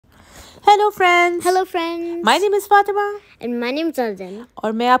Hello friends, Hello friends, my name is Fatima and my name is Arden.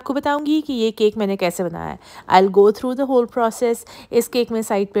 और मैं आपको बताऊंगी कि ये केक मैंने कैसे बनाया है। I will go through the whole process. इस केक में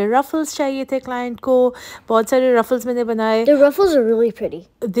साइड पे रफल्स चाहिए थे क्लाइंट को। बहुत सारे रफल्स मैंने बनाए। The ruffles are really pretty.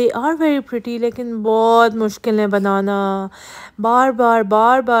 They are very pretty, लेकिन बहुत मुश्किल है बनाना। बार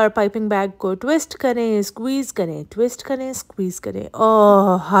बार पाइपिंग बैग को ट्विस्ट करें, स्क्वीज़ करें, ट्विस्ट करें, स्क्वीज़ करें।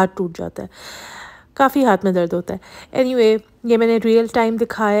 ओह, हाथ टूट जाता है, काफ़ी हाथ में दर्द होता है। एनीवे, ये मैंने रियल टाइम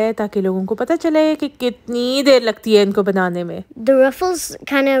दिखाया है ताकि लोगों को पता चले कि कितनी देर लगती है इनको बनाने में। The ruffles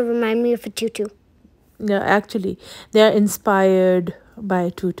kind of remind me of a tutu. Actually, they are inspired by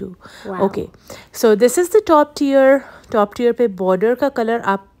tutu. Wow. Okay, so this is the top tier. Top tier पे border का कलर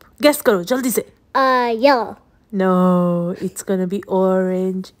आप guess करो जल्दी से। Yellow. No, it's gonna be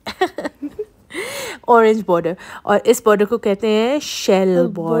orange. Orange border, और इस border को कहते हैं शेल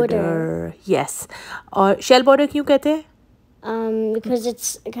बॉर्डर। यस, और शेल बॉर्डर क्यों कहते हैं? Because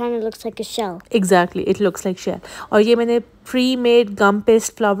it kind of looks like a shell. Exactly, it looks like shell. और ये मैंने प्री मेड गम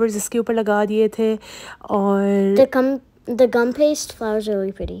पेस्ट फ्लावर्स इसके ऊपर लगा दिए थे। और The gum paste flowers are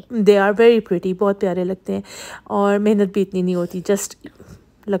really pretty. They are very pretty, बहुत प्यारे लगते हैं। और मेहनत भी इतनी नहीं होती, जस्ट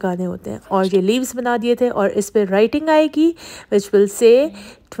लगाने होते हैं। और ये लीव्स बना दिए थे, और इस पे राइटिंग आएगी which will say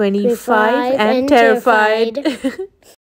 25 and terrified।